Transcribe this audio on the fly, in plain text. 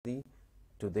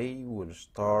Today we'll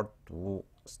start to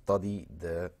study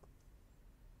the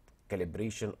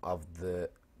calibration of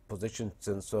the position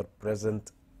sensor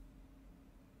present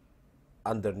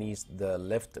underneath the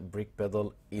left brake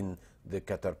pedal in the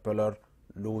Caterpillar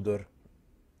loader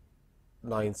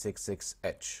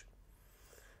 966H.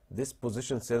 This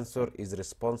position sensor is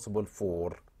responsible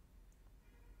for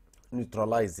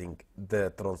neutralizing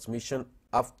the transmission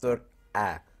after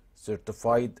a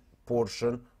certified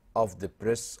portion of the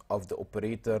press of the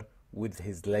operator with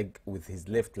his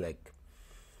left leg.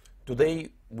 Today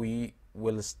we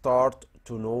will start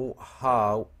to know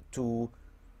how to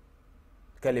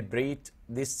calibrate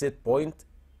this set point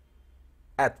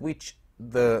at which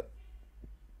the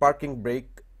parking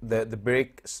brake, the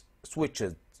brake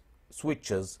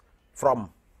switches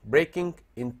from braking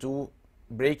into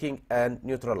braking and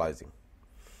neutralizing.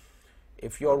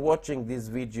 If you are watching this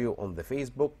video on the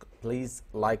Facebook, please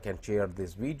like and share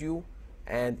this video,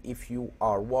 and if you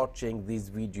are watching this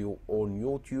video on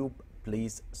YouTube,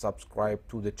 please subscribe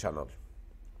to the channel.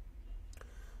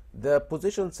 The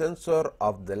position sensor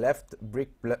of the left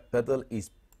brake pedal is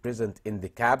present in the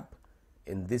cab,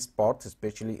 in this part,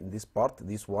 especially in this part.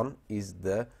 This one is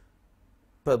the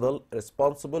pedal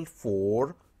responsible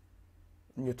for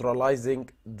neutralizing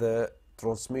the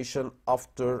transmission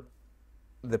after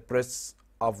the press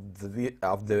of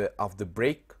the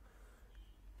brake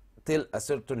till a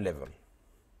certain level.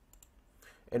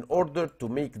 In order to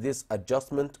make this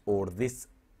adjustment or this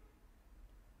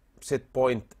set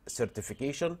point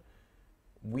certification,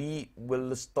 we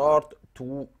will start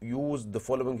to use the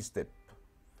following step.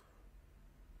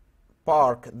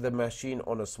 Park the machine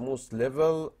on a smooth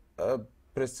level,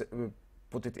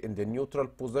 put it in the neutral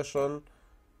position,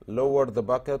 lower the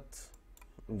bucket,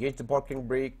 engage the parking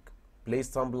brake, place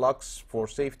some locks for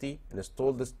safety,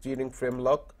 install the steering frame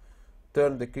lock,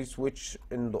 turn the key switch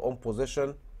in the on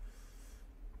position,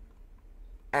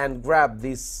 and grab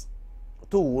these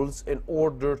tools in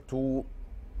order to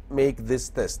make this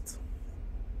test.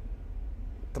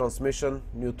 Transmission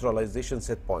neutralization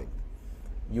set point.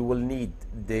 You will need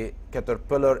the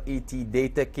Caterpillar ET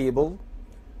data cable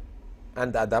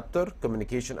and adapter,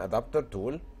 communication adapter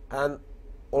tool, and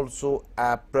also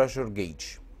a pressure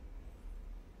gauge.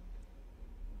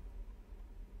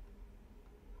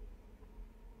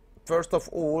 First of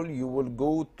all, you will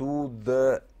go to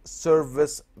the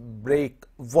service brake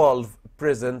valve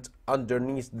present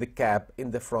underneath the cab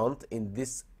in the front, in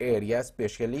this area,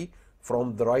 especially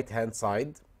from the right hand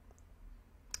side,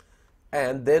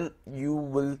 and then you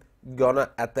will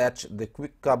gonna attach the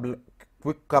quick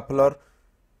coupler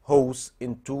hose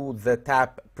into the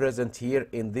tap present here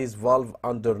in this valve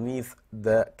underneath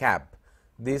the cab.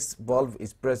 This valve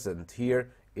is present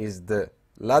here, is the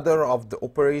ladder of the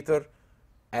operator,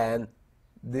 and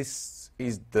this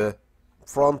is the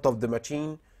front of the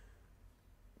machine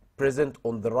present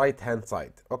on the right hand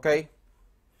side. Okay,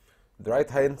 the right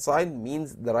hand side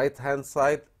means the right hand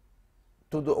side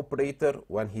to the operator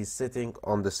when he's sitting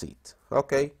on the seat.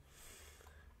 Okay,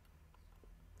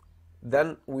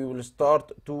 then we will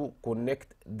start to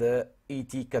connect the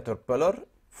ET Caterpillar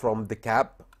from the cab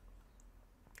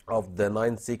of the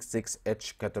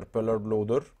 966H Caterpillar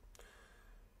loader,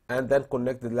 and then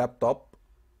connect the laptop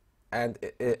and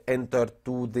enter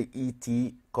to the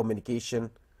ET communication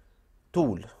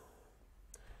tool.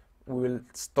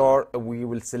 We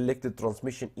will select the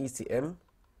transmission ECM,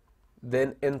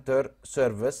 then enter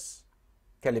service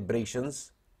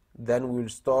calibrations. Then we will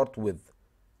start with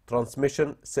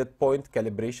transmission set point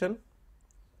calibration.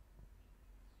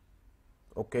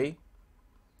 Okay,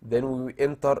 then we will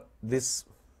enter this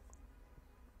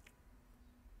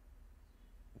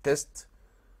test,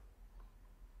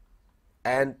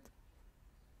 and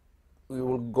we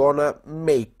will gonna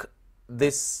make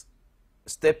this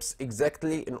steps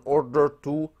exactly in order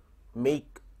to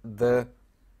make the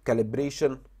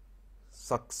calibration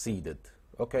succeeded.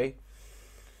 Okay,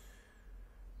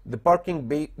 the parking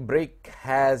brake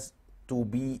has to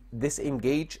be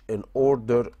disengaged in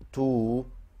order to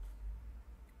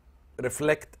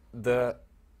reflect the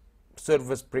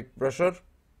service brake pressure.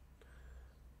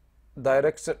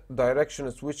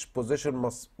 Direction switch position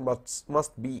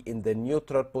must be in the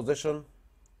neutral position.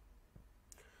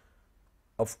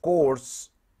 Of course,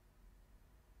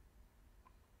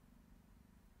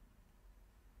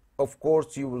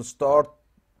 you will start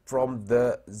from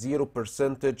the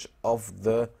 0% of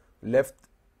the left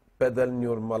pedal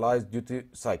normalized duty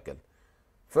cycle.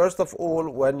 First of all,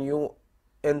 when you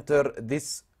enter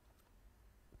this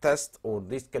test or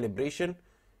this calibration,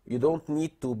 you don't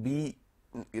need to be,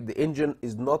 the engine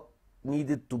is not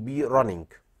needed to be running.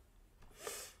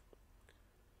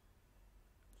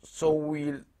 So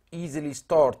we'll easily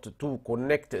start to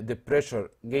connect the pressure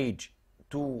gauge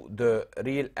to the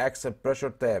real axle pressure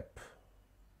tap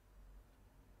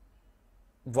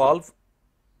valve,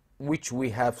 which we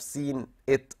have seen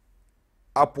it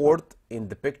upward in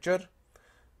the picture.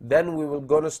 Then we will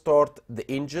gonna start the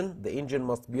engine. The engine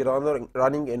must be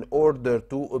running in order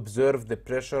to observe the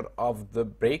pressure of the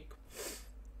brake.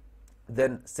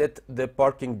 Then set the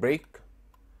parking brake,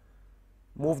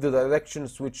 move the direction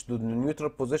switch to the neutral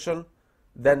position,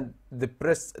 then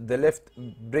press the left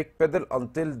brake pedal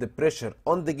until the pressure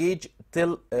on the gauge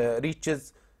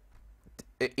reaches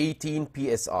 18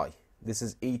 psi. This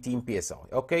is 18 psi.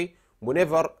 Okay,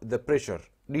 whenever the pressure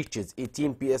reaches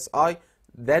 18 psi,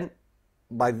 then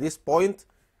by this point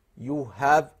you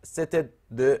have set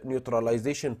the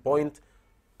neutralization point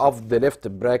of the left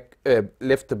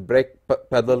brake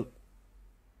pedal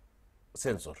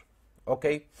sensor.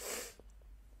 Okay,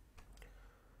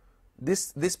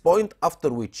 this point, after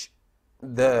which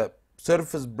the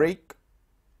surface brake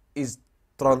is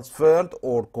transferred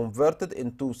or converted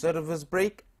into surface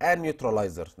brake and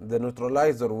neutralizer. The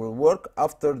neutralizer will work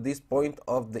after this point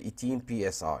of the 18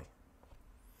 psi.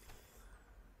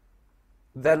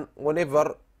 Then when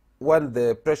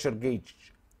the pressure gauge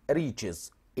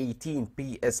reaches 18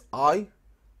 psi,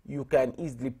 you can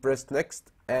easily press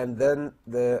next, and then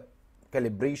the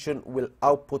calibration will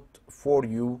output for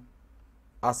you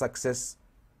a success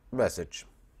message.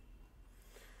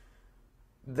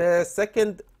 The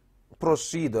second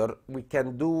procedure we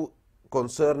can do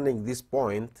concerning this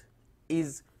point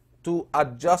is to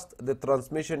adjust the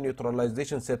transmission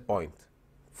neutralization set point.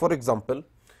 For example,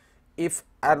 if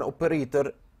an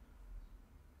operator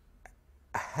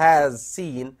has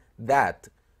seen that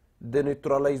the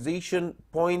neutralization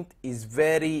point is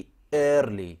very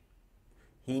early,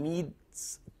 he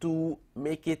needs to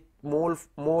make it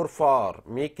more far,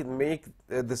 make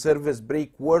the surface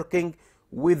brake working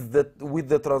with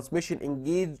the transmission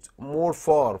engaged more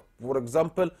far. For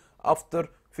example, after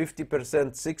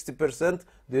 50%, 60%,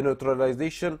 the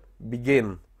neutralization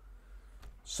begin.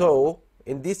 So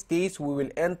in this case, we will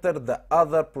enter the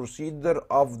other procedure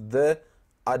of the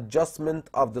adjustment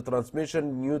of the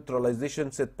transmission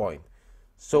neutralization set point.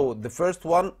 So the first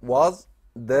one was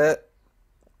the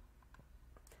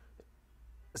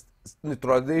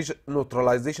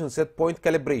neutralization set point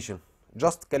calibration,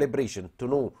 just calibration to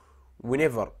know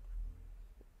whenever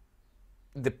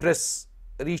the press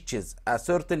reaches a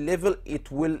certain level, it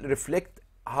will reflect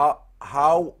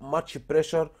how much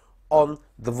pressure on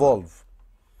the valve.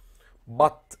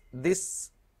 But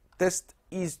this test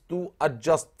is to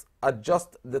adjust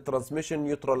the transmission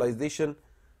neutralization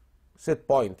set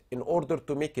point in order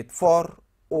to make it far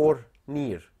or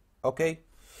near. Okay,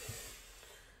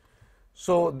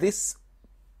 so this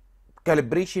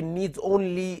calibration needs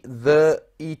only the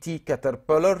ET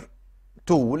Caterpillar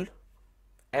tool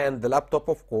and the laptop,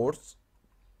 of course,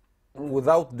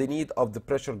 without the need of the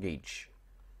pressure gauge.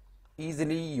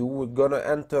 Easily you will gonna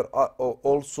enter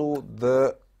also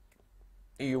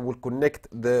you will connect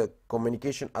the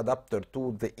communication adapter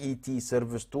to the ET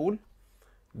service tool,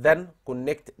 then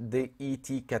connect the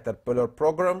ET Caterpillar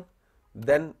program,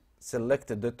 then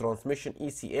select the transmission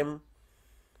ECM,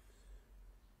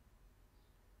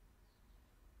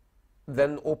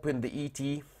 then open the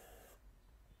ET,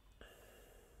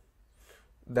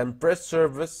 then press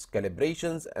service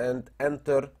calibrations and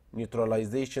enter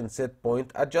neutralization set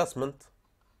point adjustment.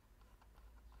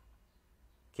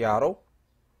 Chiaro?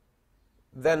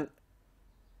 Then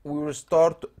we will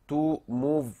start to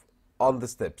move on the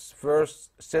steps. First,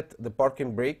 set the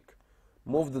parking brake,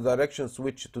 move the direction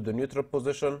switch to the neutral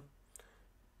position,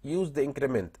 use the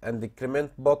increment and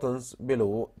decrement buttons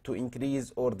below to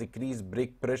increase or decrease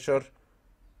brake pressure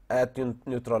at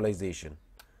neutralization.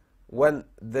 When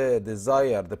the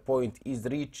desired point is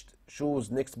reached,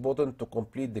 choose next button to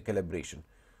complete the calibration.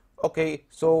 Okay,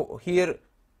 so here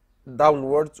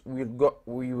downwards we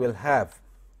will have,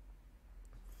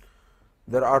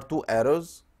 there are two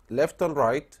arrows, left and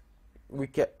right.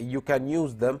 You can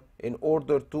use them in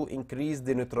order to increase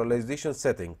the neutralization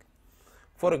setting.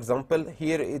 For example,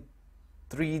 here it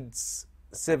reads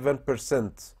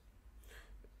 7%.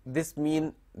 This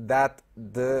means that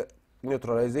the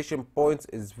neutralization point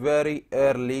is very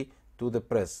early to the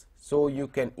press, so you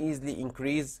can easily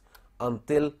increase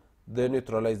until the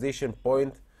neutralization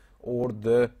point or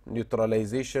the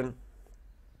neutralization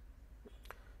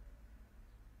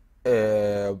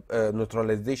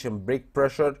brake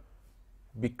pressure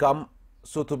become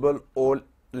suitable or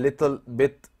little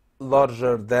bit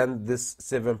larger than this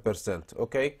 7%.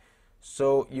 Okay,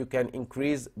 so you can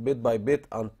increase bit by bit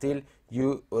until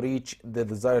you reach the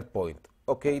desired point.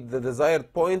 Okay, the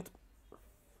desired point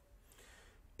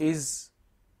is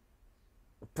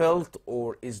felt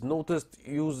or is noticed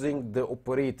using the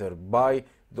operator by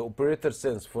the operator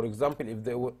sense. For example, if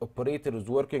the operator is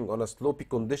working on a slopey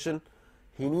condition,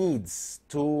 he needs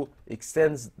to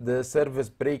extend the service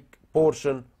brake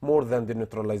portion more than the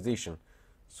neutralization,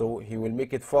 so he will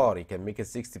make it far. He can make it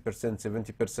 60%,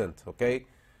 70%. Okay,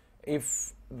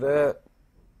 if the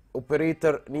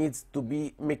operator needs to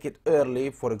make it early,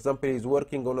 for example, he's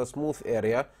working on a smooth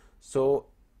area, so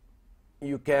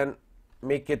you can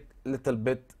make it little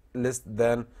bit less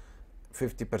than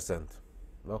 50%.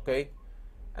 Okay,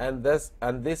 and this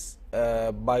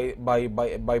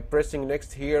by pressing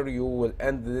next here, you will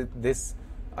end this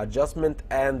adjustment,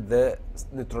 and the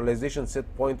neutralization set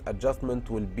point adjustment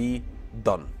will be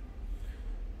done.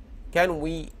 Can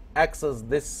we access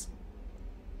this?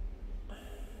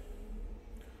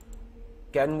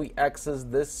 Can we access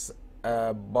this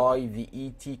by the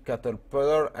ET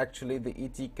Caterpillar? Actually, the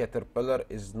ET Caterpillar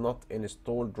is not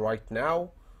installed right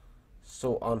now,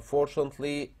 so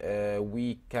unfortunately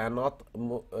we cannot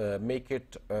make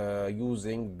it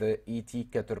using the ET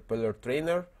Caterpillar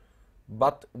trainer,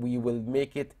 but we will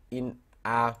make it in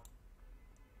a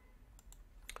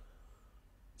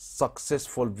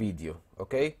successful video.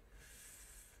 Okay,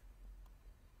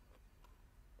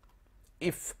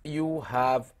 if you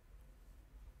have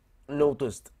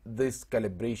noticed this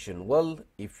calibration well,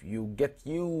 if you get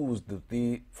used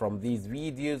from these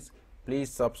videos,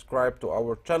 please subscribe to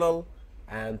our channel,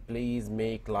 and please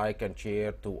make like and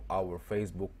share to our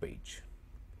Facebook page.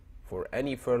 For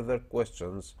any further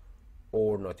questions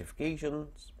or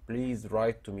notifications, please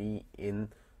write to me in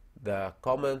the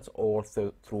comments or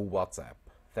through WhatsApp.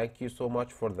 Thank you so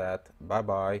much for that. Bye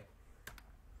bye.